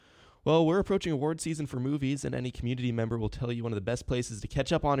Well, we're approaching award season for movies, and any community member will tell you one of the best places to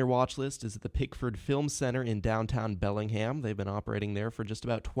catch up on your watch list is at the Pickford Film Center in downtown Bellingham. They've been operating there for just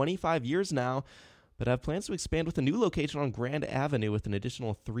about 25 years now, but have plans to expand with a new location on Grand Avenue with an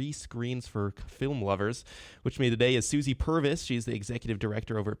additional 3 screens for film lovers. Which me today is Susie Purves. She's the executive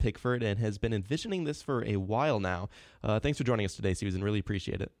director over at Pickford and has been envisioning this for a while now. Thanks for joining us today, Susan. Really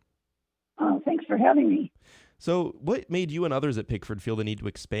appreciate it. Thanks for having me. So what made you and others at Pickford feel the need to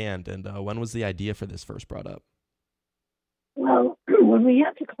expand, and when was the idea for this first brought up? Well, when we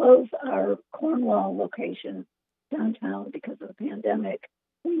had to close our Cornwall location downtown because of the pandemic,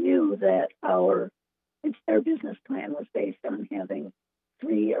 we knew that our entire business plan was based on having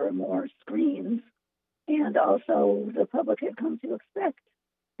 3 or more screens, and also the public had come to expect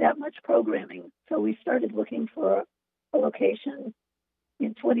that much programming. So we started looking for a location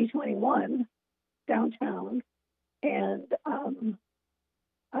in 2021 downtown, and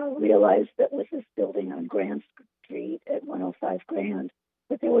realized that with this building on Grand Street at 105 Grand,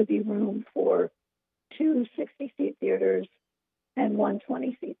 that there would be room for 2 60-seat theaters and 1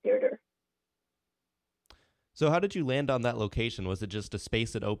 20-seat theater. So how did you land on that location? Was it just a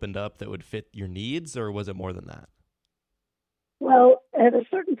space that opened up that would fit your needs, or was it more than that? Well, at a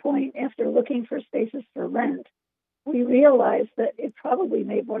certain point, after looking for spaces for rent, we realized that it probably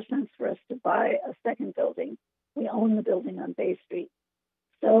made more sense for us to buy a second building. We own the building on Bay Street.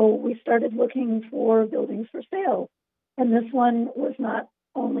 So we started looking for buildings for sale. And this one was not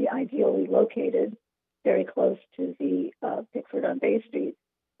only ideally located very close to the Pickford on Bay Street,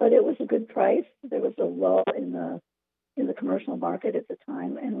 but it was a good price. There was a lull in the commercial market at the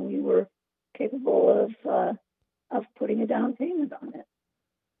time, and we were capable of putting a down payment on it.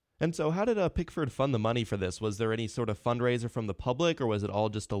 And so how did Pickford fund the money for this? Was there any sort of fundraiser from the public, or was it all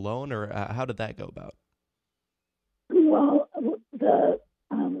just a loan, or how did that go about? Well,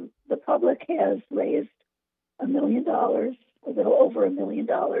 the public has raised $1 million, a little over $1 million,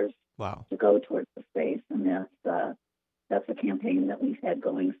 wow, to go towards the space, and that's a campaign that we've had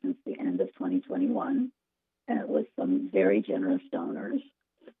going since the end of 2021, and it was some very generous donors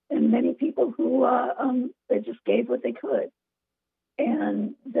and many people who they just gave what they could.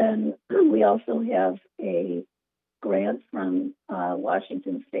 And then we also have a grant from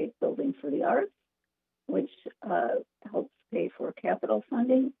Washington State Building for the Arts, which helps pay for capital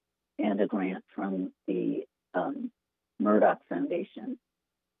funding, and a grant from the Murdoch Foundation.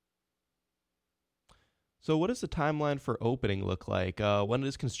 So what does the timeline for opening look like? When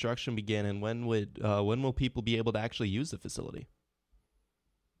does construction begin, and when will people be able to actually use the facility?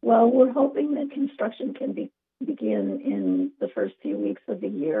 Well, we're hoping that construction can begin in the first few weeks of the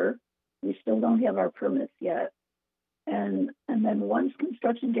year. We still don't have our permits yet. And then once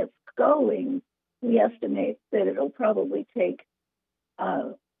construction gets going, we estimate that it'll probably take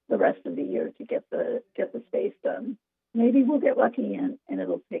the rest of the year to get the space done. Maybe we'll get lucky and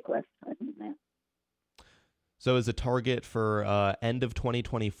it'll take less time than that. So is the target for end of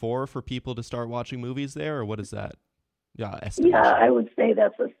 2024 for people to start watching movies there, or what is that? Estimation? Yeah, I would say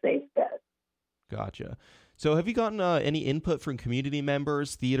that's a safe bet. Gotcha. So have you gotten any input from community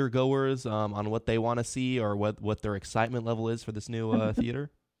members, theater goers, on what they want to see or what their excitement level is for this new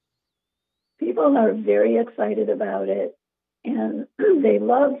theater? People are very excited about it, and they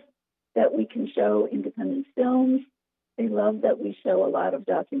love that we can show independent films. They love that we show a lot of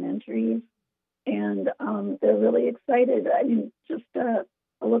documentaries, and they're really excited. I mean, just a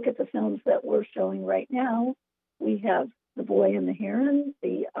look at the films that we're showing right now. We have The Boy and the Heron,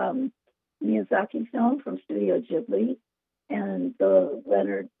 the Miyazaki film from Studio Ghibli, and the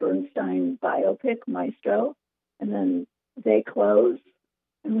Leonard Bernstein biopic, Maestro. And then they close,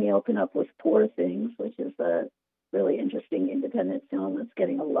 and we open up with Poor Things, which is a really interesting independent film that's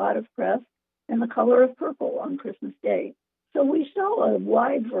getting a lot of press, and The Color of Purple on Christmas Day. So we show a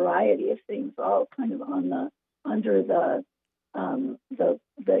wide variety of things, all kind of under the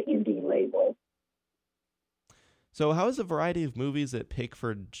indie label. So how is the variety of movies that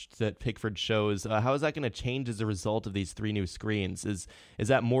Pickford shows, how is that going to change as a result of these 3 new screens? Is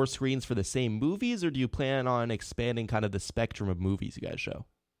that more screens for the same movies, or do you plan on expanding kind of the spectrum of movies you guys show?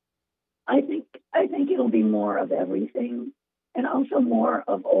 I think it'll be more of everything, and also more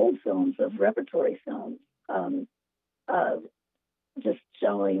of old films, of repertory films, just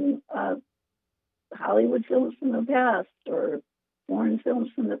showing Hollywood films from the past or foreign films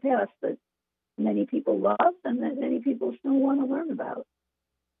from the past that many people love and that many people still want to learn about.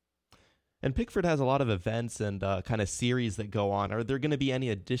 And Pickford has a lot of events and kind of series that go on. Are there going to be any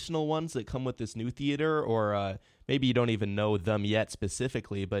additional ones that come with this new theater, or maybe you don't even know them yet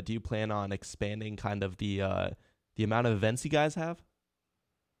specifically, but do you plan on expanding kind of the amount of events you guys have?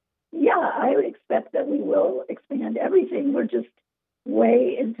 I would expect that we will expand everything. We're just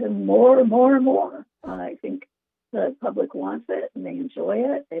way into more, more, and more. I think the public wants it and they enjoy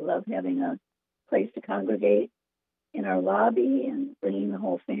it. They love having a place to congregate in our lobby and bringing the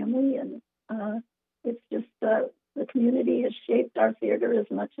whole family. And it's just the community has shaped our theater as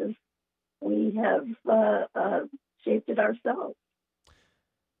much as we have shaped it ourselves.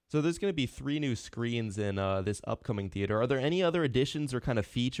 So there's going to be 3 new screens in this upcoming theater. Are there any other additions or kind of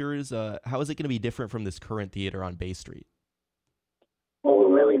features? How is it going to be different from this current theater on Bay Street? Well,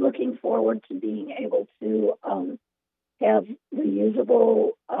 we're really looking forward to being able to have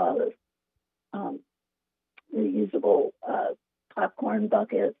reusable popcorn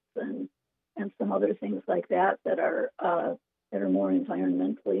buckets and some other things like that are more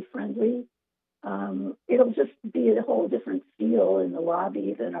environmentally friendly. It'll just be a whole different feel in the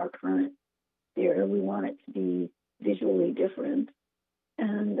lobby than our current theater. We want it to be visually different,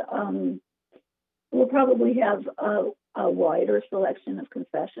 and we'll probably have a wider selection of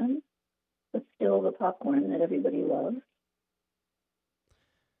concessions, but still the popcorn that everybody loves.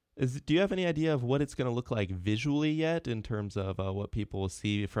 Do you have any idea of what it's going to look like visually yet in terms of what people will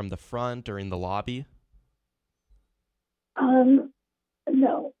see from the front or in the lobby?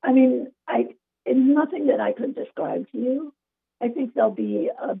 No. I mean, it's nothing that I could describe to you. I think there'll be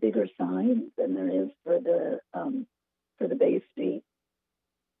a bigger sign than there is for the Bay Street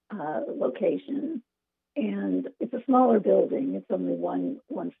location, and it's a smaller building. It's only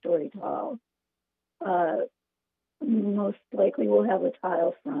one story tall. Most likely we'll have a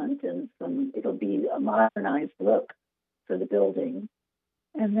tile front and it'll be a modernized look for the building.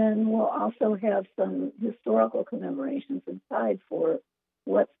 And then we'll also have some historical commemorations inside for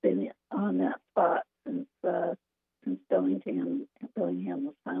what's been on that spot since Bellingham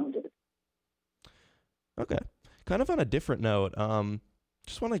was founded. Okay. Kind of on a different note,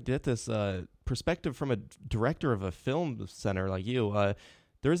 just want to get this perspective from a director of a film center like you.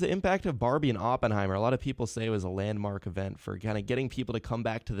 There was the impact of Barbie and Oppenheimer. A lot of people say it was a landmark event for kind of getting people to come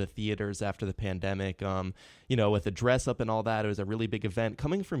back to the theaters after the pandemic. With the dress up and all that, it was a really big event.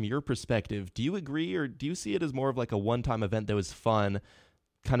 Coming from your perspective, do you agree, or do you see it as more of like a one-time event that was fun,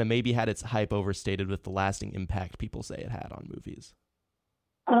 kind of maybe had its hype overstated with the lasting impact people say it had on movies?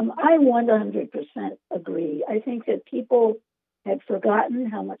 I 100% agree. I think that people had forgotten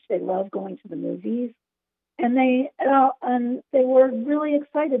how much they love going to the movies. And they were really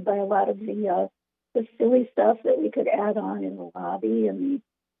excited by a lot of the silly stuff that we could add on in the lobby and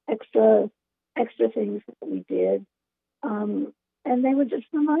the extra things that we did. And they were just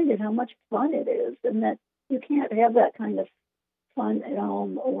reminded how much fun it is, and that you can't have that kind of fun at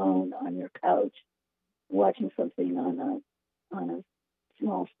home alone on your couch watching something on a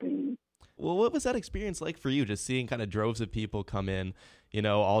small screen. Well, what was that experience like for you, just seeing kind of droves of people come in,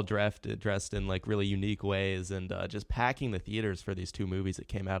 all dressed in like really unique ways, and just packing the theaters for these 2 movies that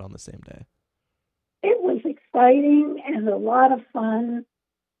came out on the same day? It was exciting and a lot of fun,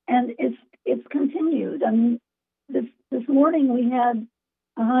 and it's continued. I mean, this morning we had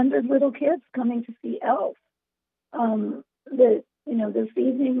 100 little kids coming to see Elf. This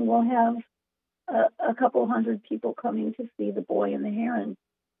evening we'll have a couple hundred people coming to see The Boy and the Heron.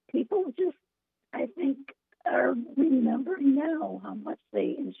 People just, I think, are remembering now how much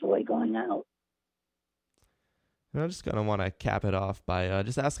they enjoy going out. And I just kind of want to cap it off by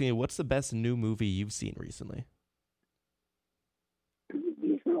just asking you, what's the best new movie you've seen recently?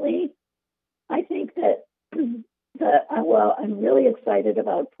 Recently, I think that I'm really excited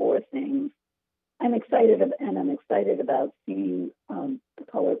about Poor Things. I'm excited about seeing The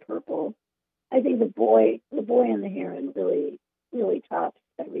Color Purple. I think The Boy and the Heron really, really tops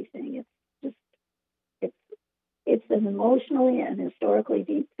everything. It's an emotionally and historically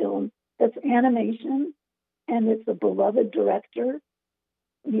deep film that's animation, and it's a beloved director,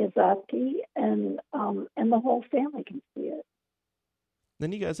 Miyazaki, and the whole family can see it.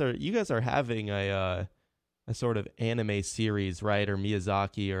 Then you guys are having a sort of anime series, right? Or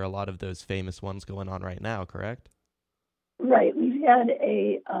Miyazaki, or a lot of those famous ones going on right now, correct? Right. We've had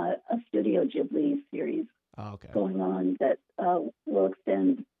a Studio Ghibli series going on that will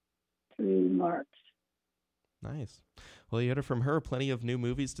extend through March. Nice. Well, you heard it from her. Plenty of new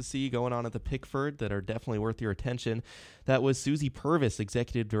movies to see going on at the Pickford that are definitely worth your attention. That was Susie Purves,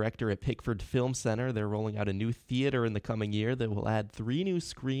 Executive Director at Pickford Film Center. They're rolling out a new theater in the coming year that will add 3 new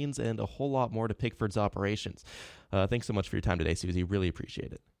screens and a whole lot more to Pickford's operations. Thanks so much for your time today, Susie. Really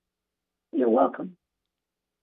appreciate it. You're welcome.